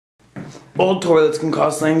Old toilets can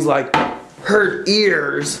cause things like hurt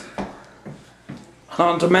ears.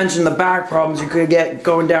 Not to mention the back problems you could get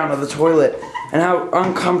going down to the toilet and how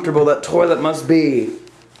uncomfortable that toilet must be.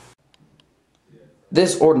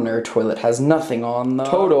 This ordinary toilet has nothing on the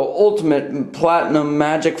Toto Ultimate Platinum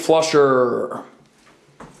Magic Flusher.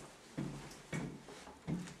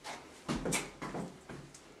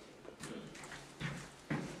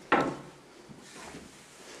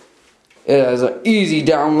 It has an easy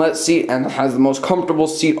downlet seat and has the most comfortable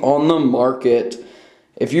seat on the market.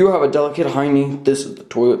 If you have a delicate hiney, this is the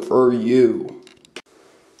toilet for you.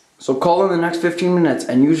 So call in the next 15 minutes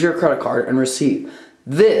and use your credit card and receive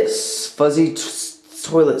this fuzzy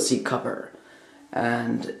toilet seat cover.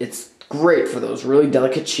 And it's great for those really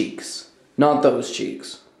delicate cheeks. Not those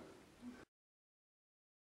cheeks.